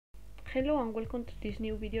Hello and welcome to this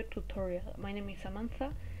new video tutorial. My name is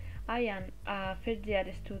Samantha. I am a first year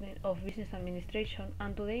student of business administration,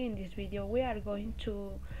 and today in this video we are going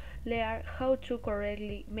to learn how to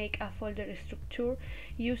correctly make a folder structure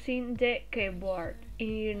using the keyboard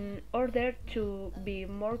in order to be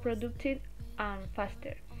more productive and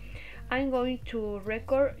faster. I'm going to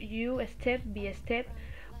record you step by step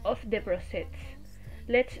of the process.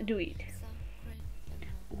 Let's do it.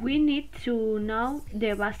 We need to know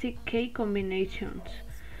the basic key combinations.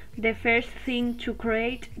 The first thing to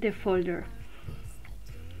create the folder.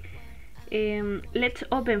 Let's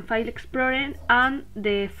open File Explorer and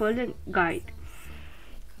the folder guide.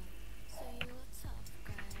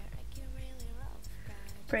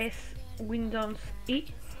 Press Windows E,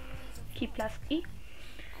 key plus E,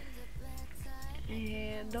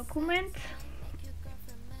 document,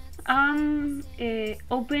 and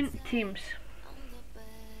open Teams.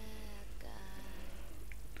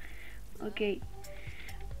 Okay,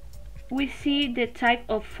 we see the type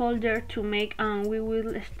of folder to make, and we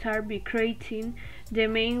will start by creating the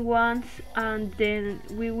main ones, and then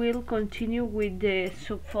we will continue with the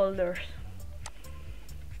subfolders.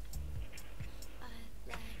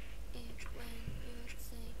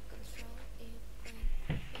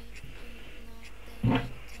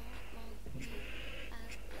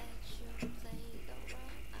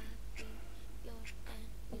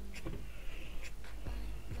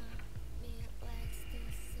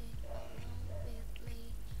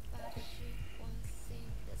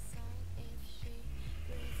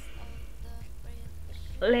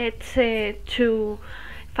 Let's to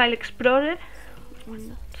File Explorer,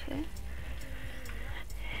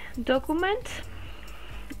 document.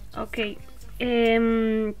 Okay,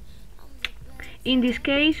 in this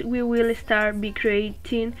case we will start by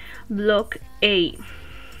creating block A.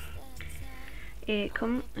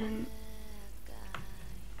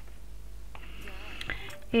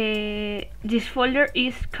 This folder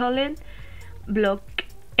is called block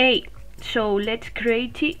A, so let's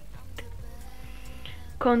create it.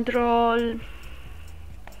 Control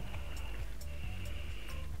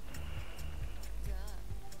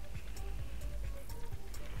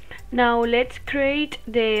Now let's create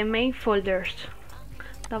the main folders.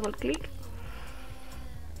 Double click.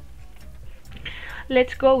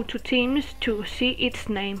 Let's go to Teams to see its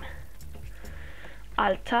name.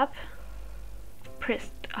 Alt tab.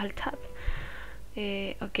 Press Alt tab.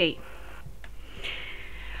 Okay.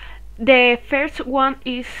 The first one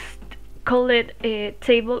is called a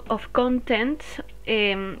table of contents,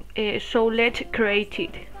 so let's create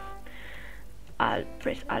it.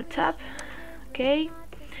 Press Alt tab. Okay,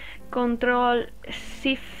 Control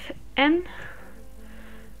Shift N,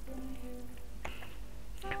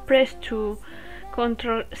 press to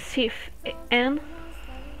Control Shift N.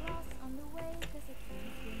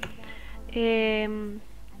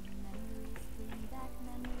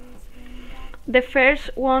 The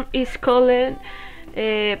first one is called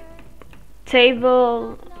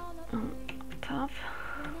table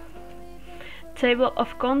of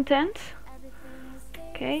contents.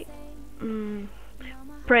 Okay,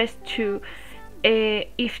 press to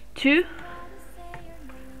F2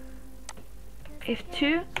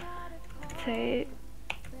 table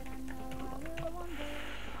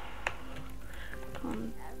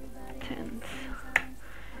contents.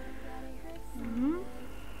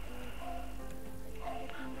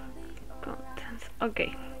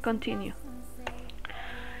 Okay, continue.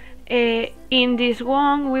 In this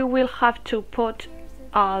one we will have to put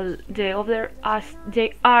all the other as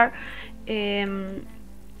they are.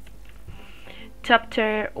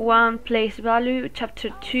 Chapter 1 place value, chapter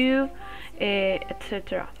 2,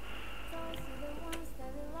 etc.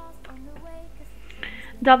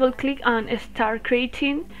 Double click and start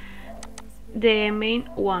creating the main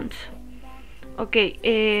ones. Okay,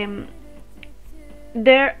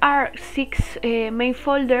 there are 6 main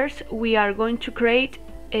folders. We are going to create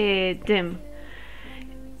them.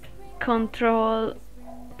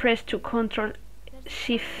 Press to Control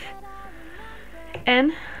Shift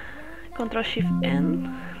N, Control Shift N,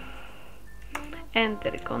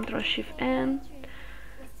 enter, Control Shift N,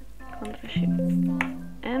 Control Shift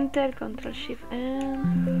enter, Control Shift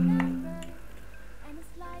N.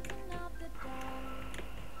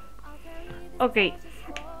 Okay,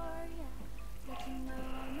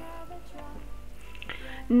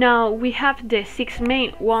 now we have the 6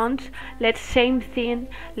 main ones. Let's same thing.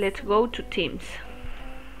 Let's go to Teams.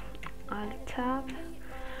 Alt tab.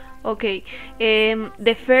 Okay,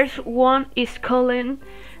 the first one is called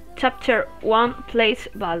chapter 1 place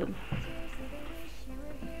value.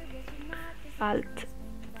 Alt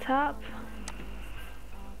tab.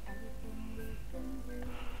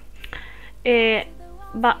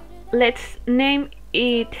 but let's name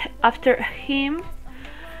it after him.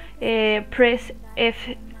 Press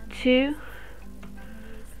F2.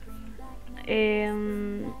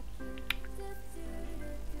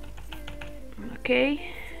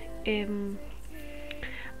 Okay, and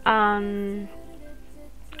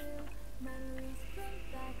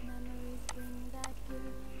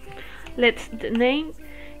the name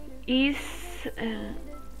is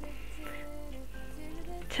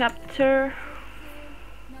chapter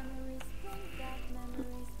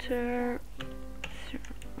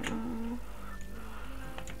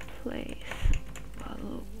place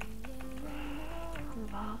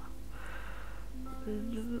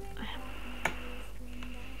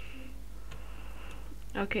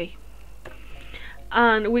okay,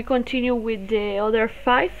 and we continue with the other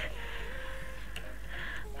 5.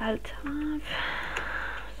 Alt tab,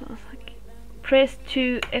 press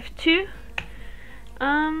F2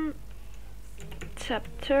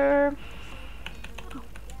 chapter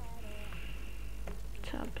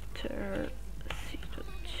 02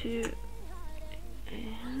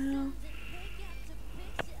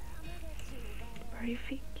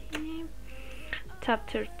 verification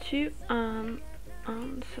chapter 2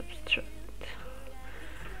 subtract.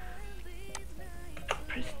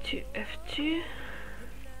 Press F2.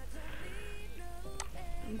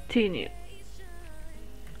 Continue.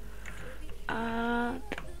 Add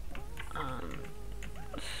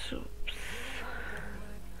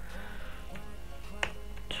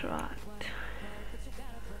subtract.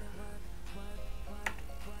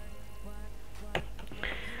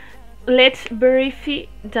 Let's verify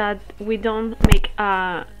that we don't make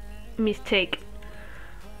a mistake.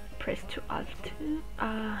 Press Alt 2.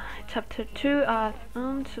 Chapter 2.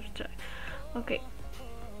 Subtract. Okay.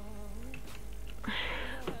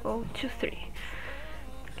 Go to 3.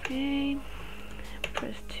 Okay.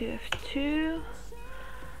 Press F2.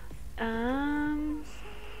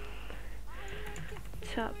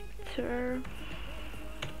 Chapter.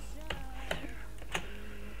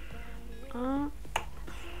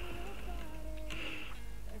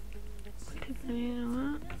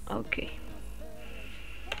 Okay.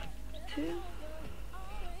 2.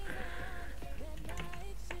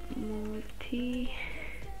 Multi.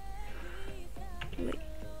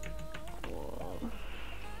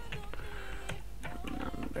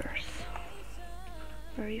 Numbers.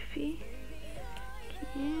 Verify.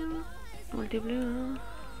 Multiple.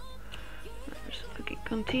 Okay,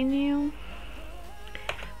 continue.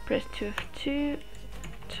 Press F2.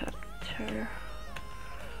 Chapter.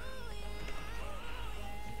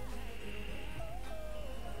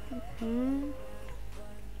 Mm-hmm.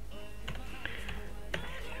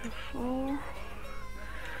 04.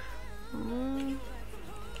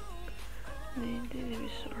 The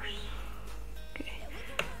resource. Okay.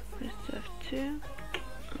 Press F2.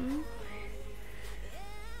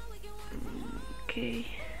 Okay.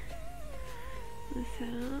 So,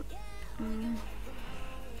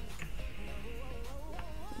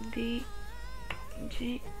 D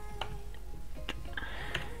G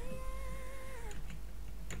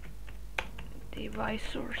device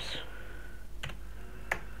source.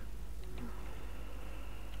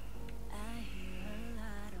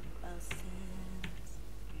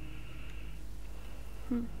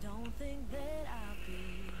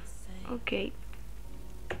 Okay,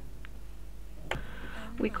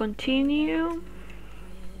 we continue.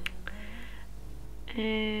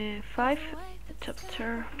 5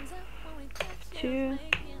 chapter 2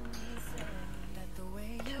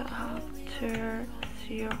 chapter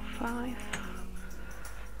 05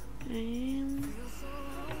 and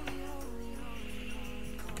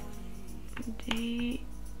the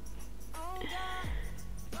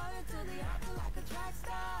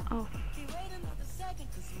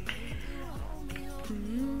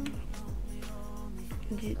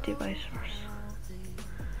the device source.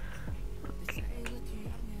 Okay,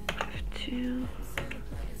 F2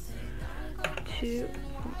 2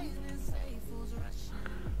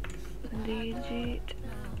 digit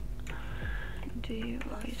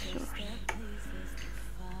device source.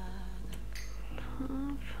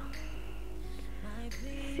 Half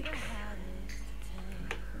 6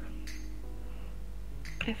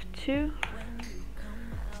 F2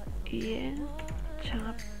 yeah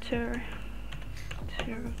chapter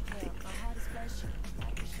 06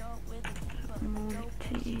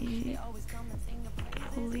 multi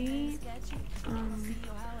poly and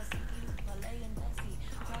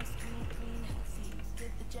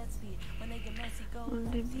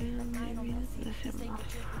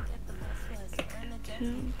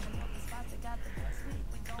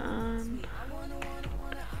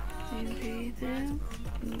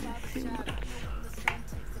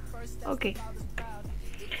Okay,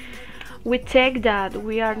 we check that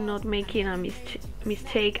we are not making a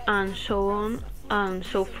mistake and so on and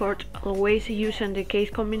so forth. Always using the case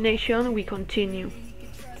combination, we continue.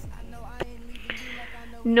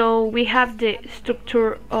 Now we have the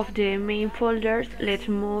structure of the main folders. Let's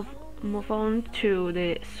move on to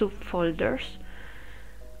the subfolders.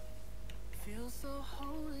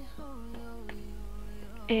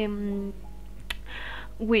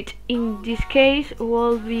 Which in this case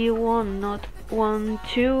will be one, not 1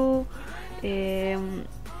 2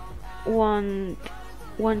 1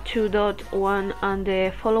 1 2.1 and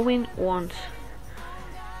the following ones.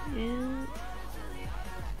 And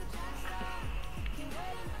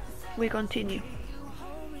we continue.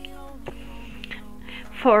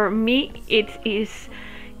 For me, it is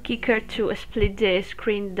quicker to split the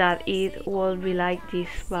screen that it will be like this,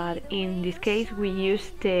 but in this case we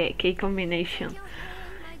use the key combination.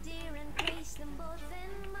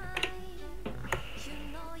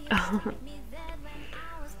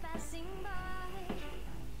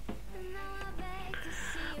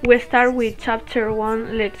 We start with chapter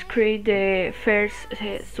 1. Let's create the first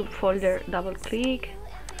subfolder. Double click.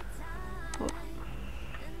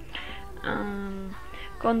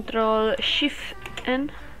 Control Shift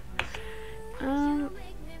N.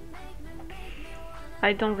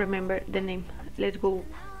 I don't remember the name. Let's go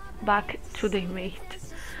back to the image.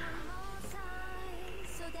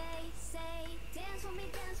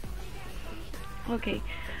 Okay,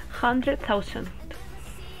 100,000.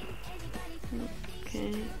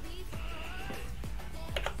 Okay,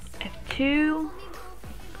 F2.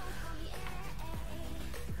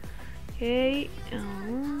 Okay,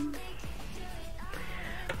 100,000.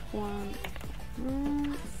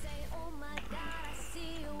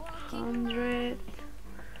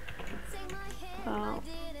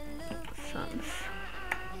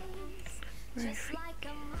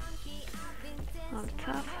 Alt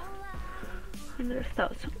tab.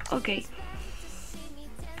 100,000. Okay.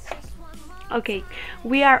 Okay,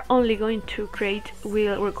 we are only going to create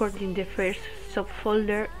while recording the first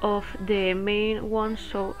subfolder of the main one,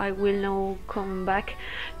 so I will now come back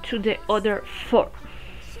to the other 4.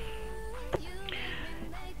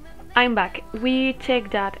 I'm back. We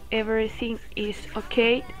check that everything is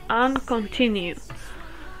okay and continue.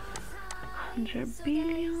 100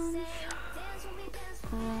 billions.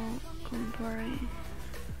 Comparing.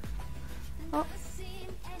 Oh,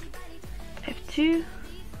 F2.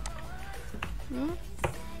 And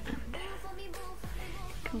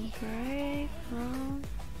compare.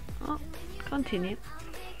 Oh, continue.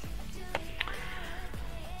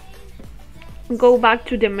 Go back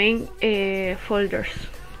to the main folders.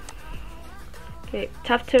 Okay,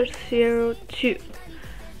 chapter 02.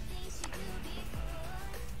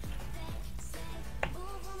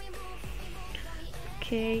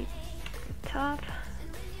 Okay, tab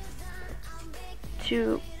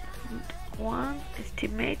 2 1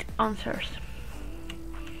 estimate answers.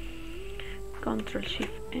 Control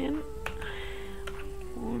Shift N.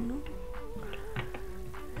 1.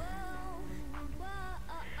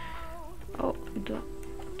 Oh, the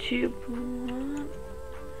 2 1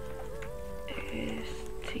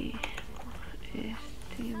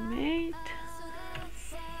 estimate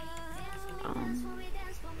answers.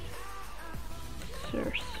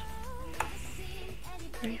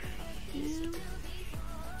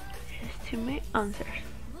 Estimate answers.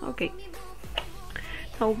 Okay.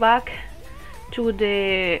 Now back to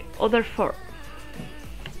the other 4.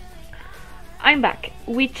 I'm back.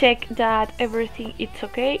 We check that everything is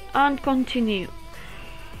okay and continue.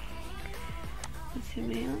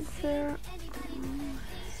 Estimate answer.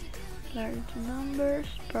 Large numbers.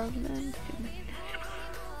 Problem.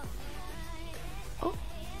 Oh.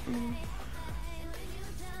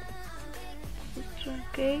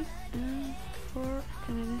 Okay. 4.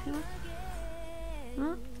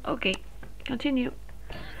 Okay. Continue.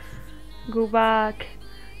 Go back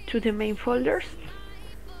to the main folders.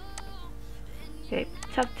 Okay,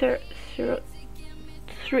 chapter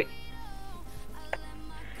 03.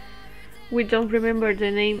 We don't remember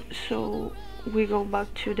the name, so we go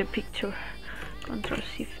back to the picture. Control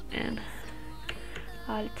Shift and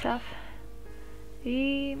Alt Tab.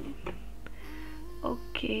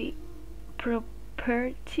 Okay,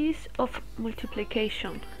 properties of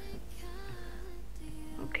multiplication.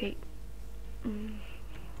 Okay.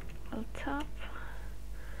 Alt Tab.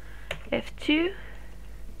 F2.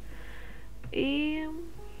 3.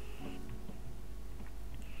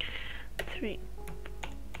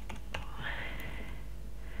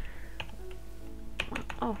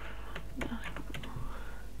 Oh.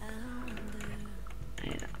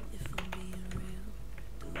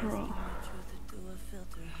 Pro.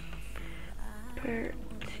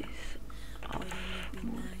 properties of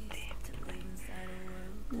multiplication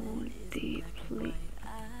property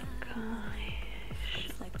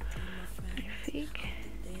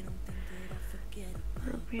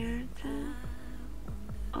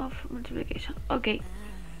of multiplication. Okay,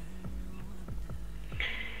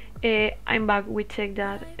 I'm back. We check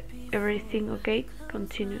that everything okay.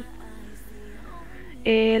 Continue.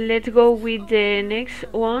 Let's go with the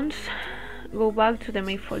next ones. Go back to the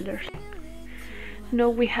main folders. Now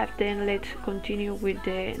we have them. Let's continue with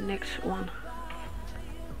the next one.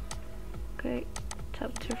 Okay,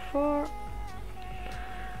 chapter 4.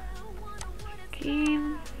 Okay.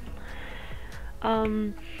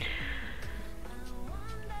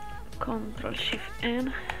 Control Shift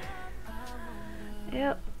N.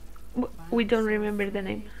 Yeah, we don't remember the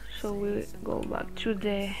name, so we go back to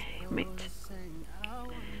the image.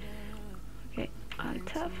 Okay, Alt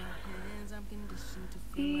Tab.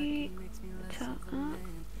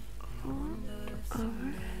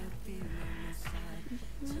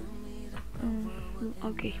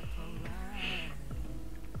 Okay.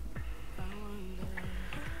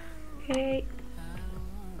 Okay.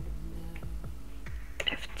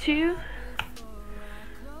 F2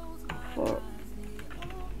 for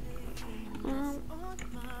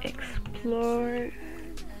explore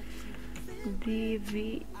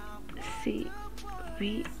DVCV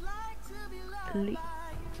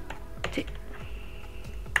okay.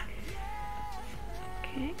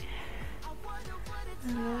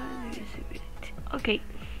 Okay.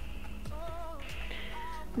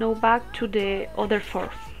 Now back to the other 4.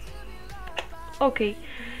 Okay,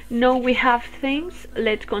 now we have things.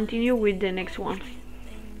 Let's continue with the next one.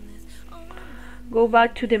 Go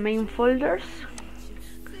back to the main folders.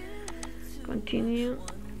 Continue.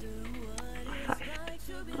 5.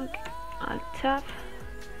 Okay, Alt Tab.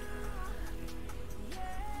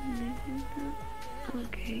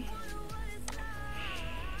 Okay.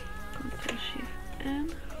 Control Shift N.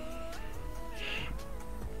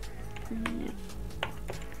 Yeah.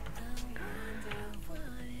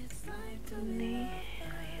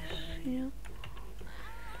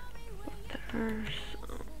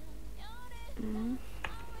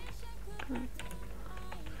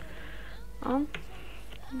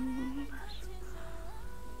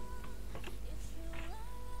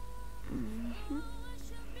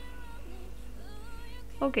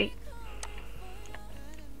 Okay,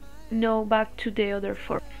 now back to the other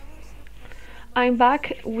 4. I'm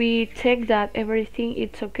back. We check that everything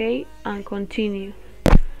is okay and continue.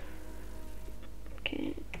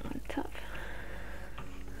 Okay, Alt Tab.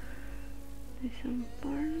 This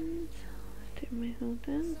important.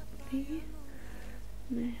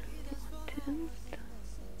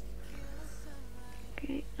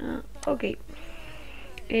 Okay. Okay.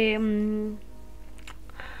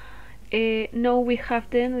 Now we have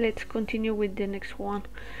them. Let's continue with the next one.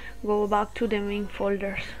 Go back to the main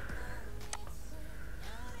folders.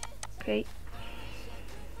 Okay.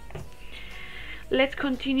 Let's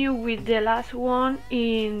continue with the last one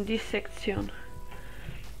in this section.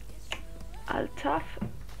 Alt Tab.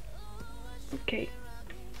 Okay.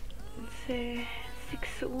 It's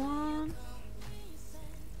 6-1.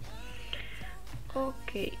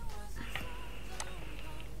 Okay.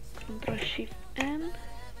 Control Shift N.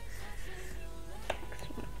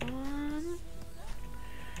 6-1.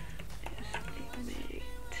 Estimate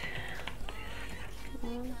this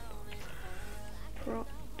one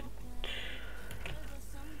product.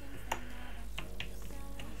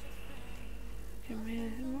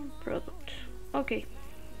 Product. Okay.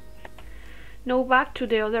 Now back to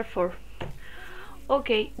the other 4.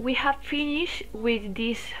 Okay, we have finished with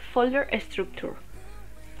this folder structure.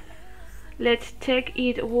 Let's check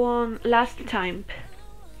it one last time.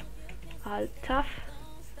 Alt Tab.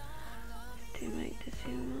 Estimate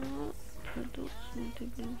decimal. Products,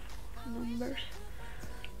 multiple numbers.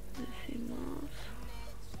 Decimals.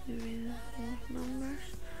 Divided of numbers.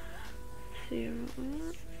 0.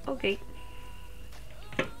 Okay.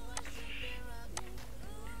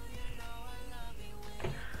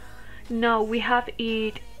 Now we have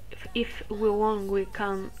it. If we want, we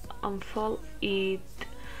can unfold it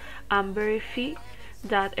and verify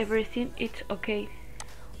that everything is okay.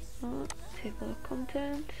 Table of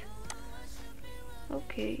contents.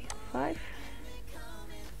 Okay, 5.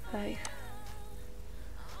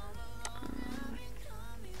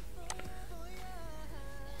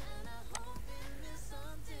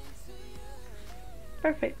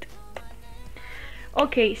 Perfect.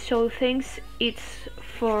 Okay, so thanks. It's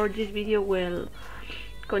for this video. We'll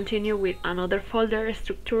continue with another folder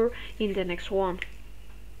structure in the next one.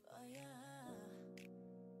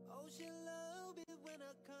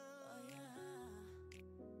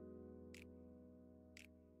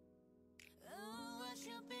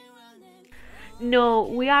 No,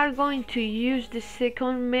 we are going to use the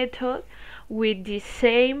second method with the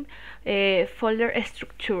same folder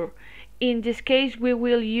structure. In this case, we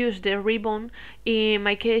will use the ribbon. In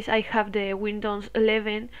my case, I have the Windows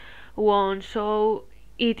 11 one, so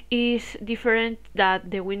it is different than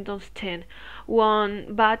the Windows 10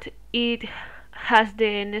 one, but it has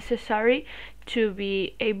the necessary to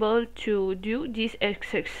be able to do this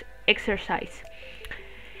exercise.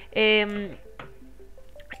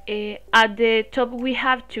 At the top we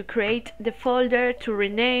have to create the folder, to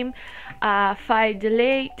rename a file,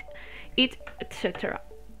 delete it, etc.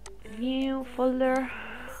 New folder.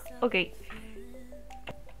 Okay,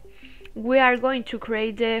 we are going to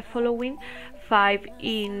create the following 5,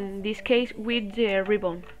 in this case with the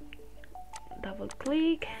ribbon. Double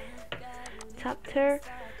click, chapter.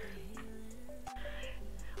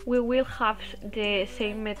 We will have the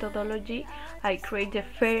same methodology. I create the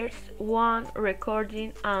first one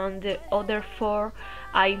recording and the other 4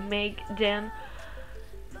 I make them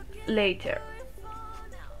later.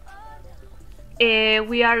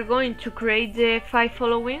 We are going to create the 5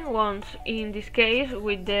 following ones, in this case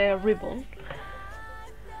with the ribbon.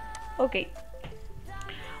 Okay.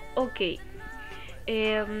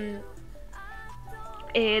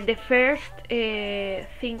 The first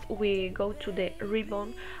thing, we go to the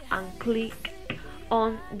ribbon and click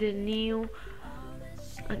on the new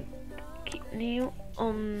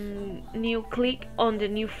click on the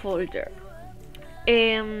new folder.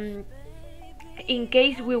 In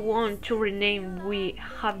case we want to rename, we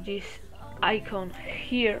have this icon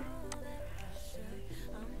here.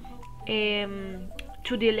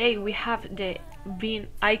 To delete, we have the bin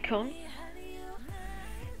icon.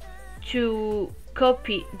 To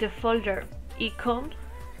copy, the folder icon,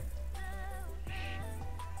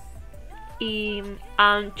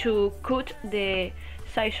 and to cut the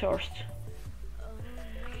scissors.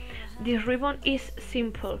 This ribbon is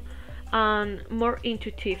simple and more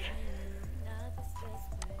intuitive.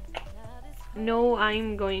 Now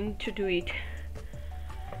I'm going to do it.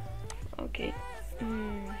 Okay,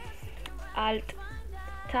 Alt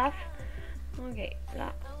Tab. Okay,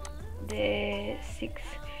 the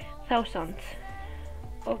 6,000.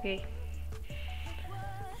 Okay.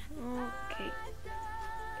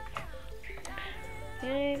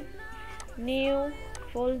 And new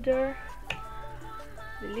folder,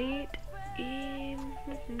 delete.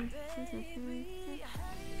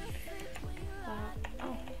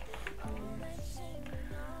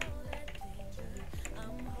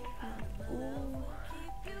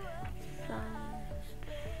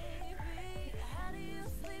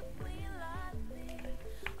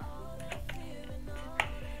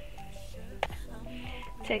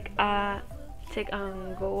 Check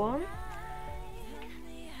and go on.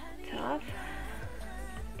 Tab.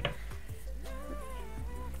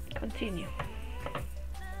 Continue.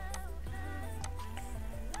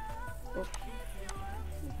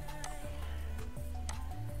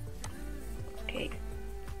 Okay,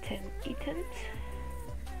 10 items.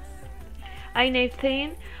 I name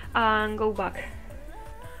 10 and go back.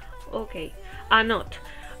 Okay, a note.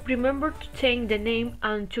 Remember to change the name,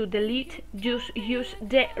 and to delete, just use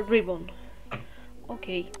the ribbon.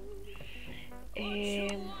 Okay.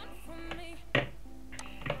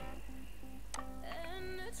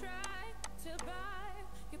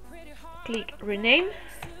 Click rename,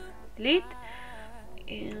 delete,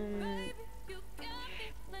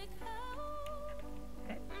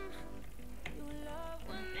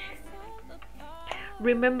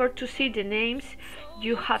 remember to see the names.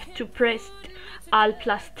 You have to press Alt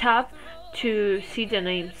plus Tab to see the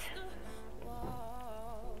names.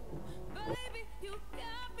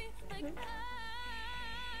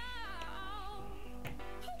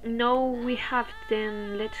 Now we have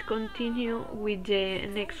them. Let's continue with the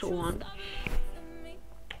next one.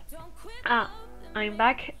 I'm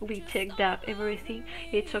back. We check that everything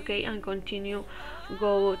it's okay and continue.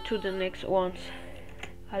 Go to the next ones.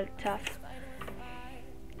 Alt Tab.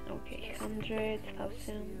 Okay,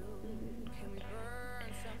 100,000.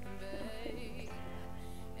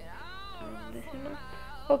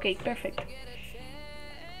 Okay, perfect.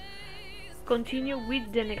 Continue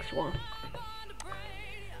with the next one.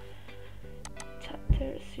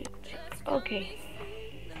 Chapter 6. Okay.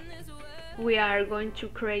 We are going to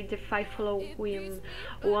create the 5 following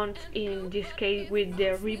ones, in this case with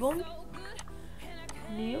the ribbon.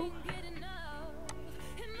 New.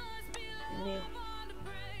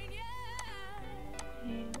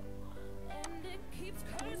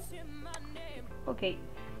 Okay.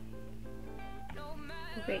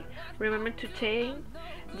 Remember to change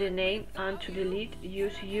the name, and to delete,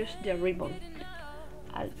 use the ribbon.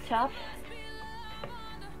 Alt Tab.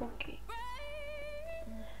 Okay.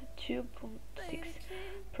 2.6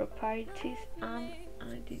 properties and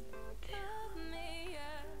edit.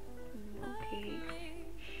 Okay.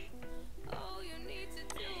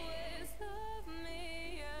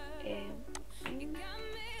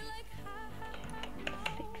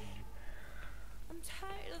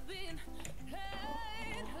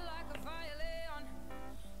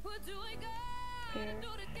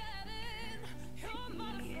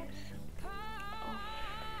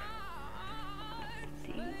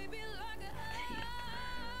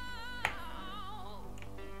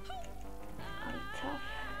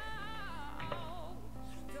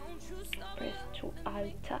 Press to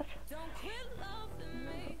Alt Tab.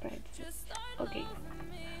 Okay.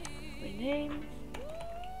 Rename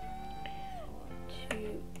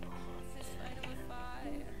to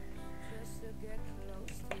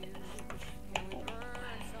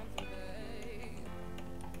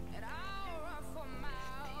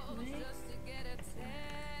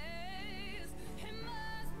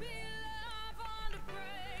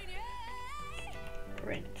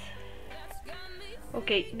rent.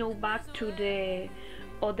 Okay, now back to the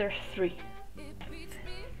other three.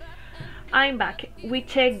 I'm back. We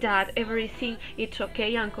check that everything is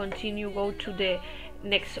okay and continue go to the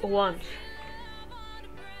next ones.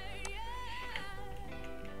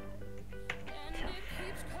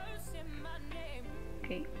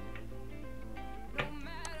 Okay.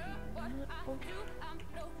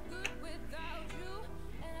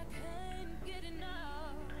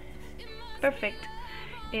 Perfect.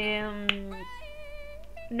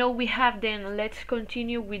 Now we have then, let's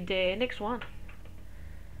continue with the next one.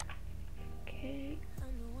 Okay.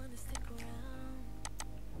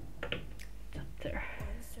 Chapter.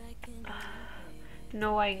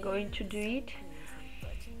 Now I'm going to do it.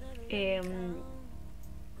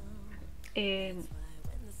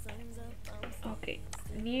 Okay,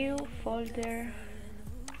 new folder,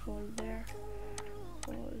 3,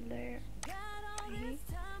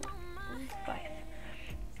 5.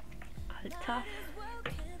 Alt Tab.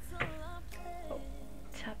 Oh,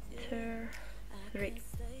 chapter 3.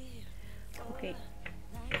 Okay.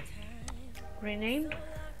 Rename.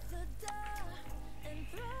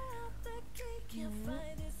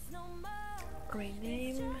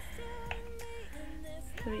 Rename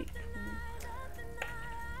 3.6.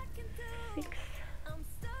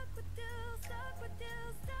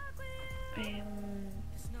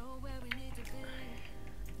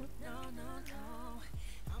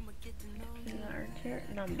 Larger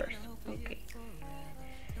numbers. Okay.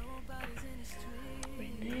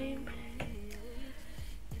 Rename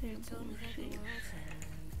 3.6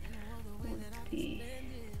 multi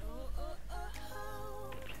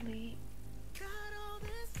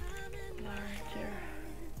larger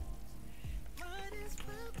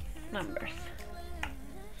numbers.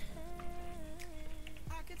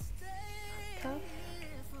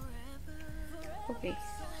 Okay.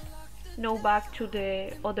 Now back to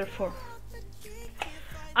the other 4.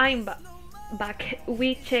 I'm back.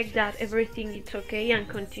 We check that everything is okay and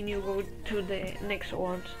continue go to the next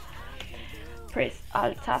ones. Press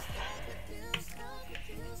Alt Tab.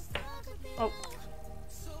 Oh.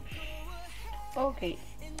 Okay.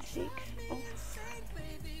 6. Oh.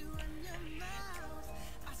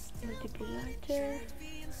 Multiple larger.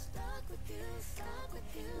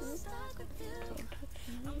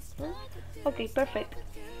 Okay, perfect.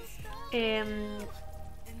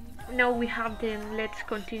 Now we have them. Let's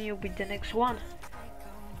continue with the next one.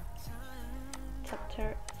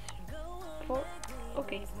 Chapter 4.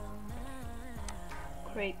 Okay.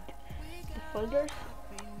 Create the folders.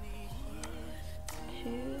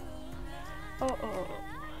 2. Oh.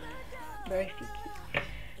 Very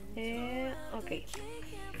picky. Okay.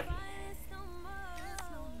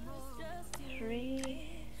 3,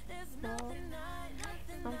 4,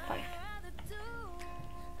 and 5.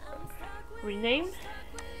 Rename.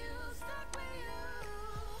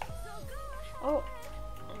 Oh,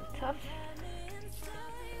 tough.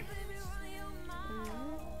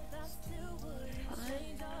 5.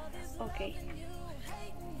 Okay.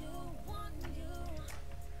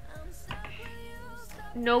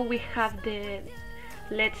 Now we have the.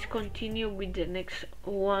 Let's continue with the next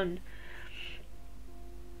one.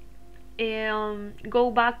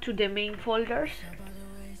 Go back to the main folders.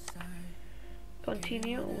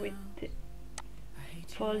 Continue with the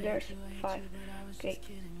folders 5. Okay.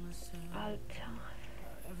 Alt.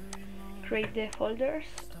 Create the folders.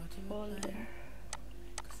 Folder.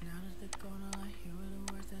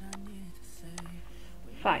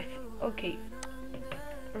 5. Okay.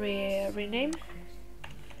 Rename.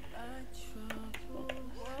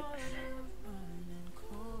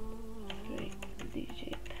 3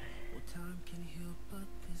 digit.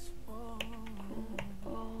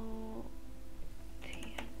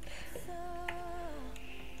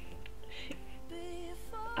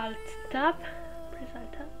 tab, press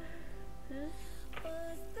alt tab.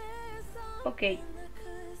 Okay,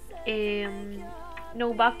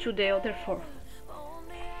 now back to the other 4.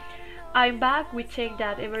 I'm back, we check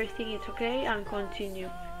that everything is okay and continue.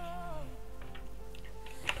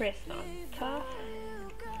 Press alt tab.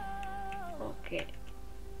 Okay.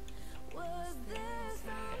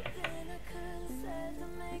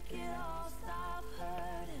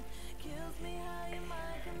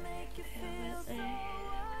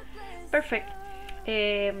 Perfect.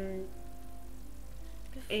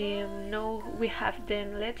 Now we have,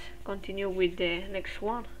 then let's continue with the next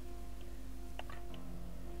one.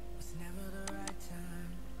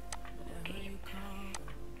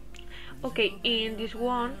 Okay, in this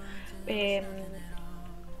one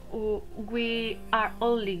we are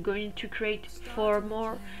only going to create 4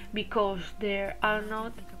 more because there are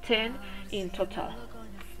not 10 in total.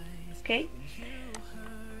 Okay,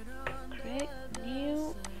 create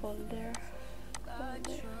new folder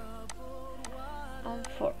and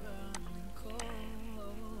 4.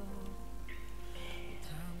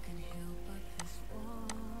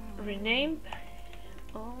 Rename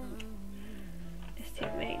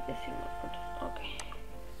estimate decimal point. Okay.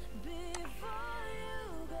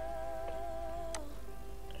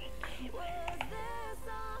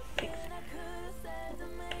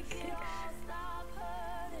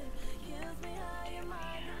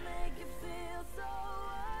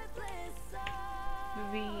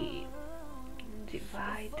 We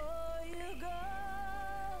divide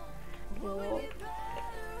all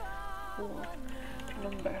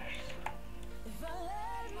numbers.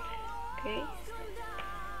 Okay.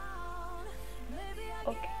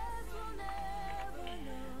 Okay.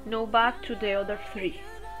 Now back to the other 3.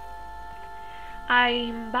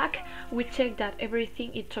 I'm back. We check that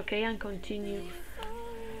everything is okay and continue.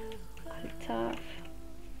 Alt tab.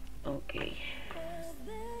 Okay.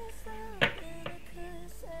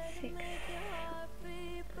 6,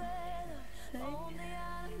 7,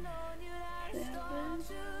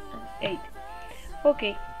 and 8.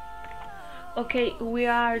 Okay. Okay, we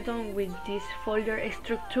are done with this folder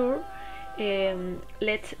structure.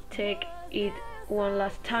 Let's take it one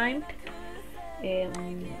last time.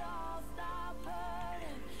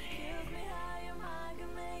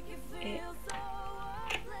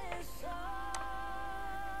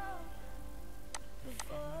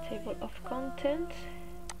 Table of contents.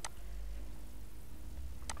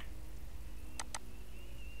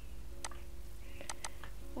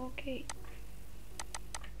 Okay.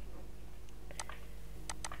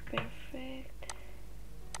 Perfect.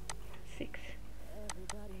 6.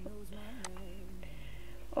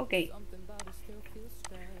 Okay.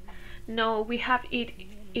 Now we have it.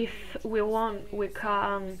 If we want, we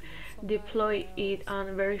can deploy it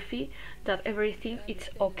and verify that everything is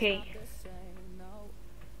okay.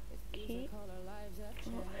 Okay.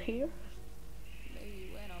 Here.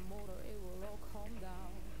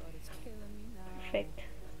 Perfect.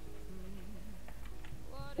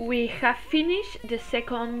 We have finished the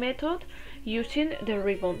second method using the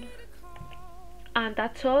ribbon. And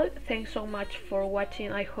that's all. Thanks so much for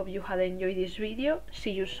watching. I hope you have enjoyed this video.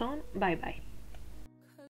 See you soon. Bye bye.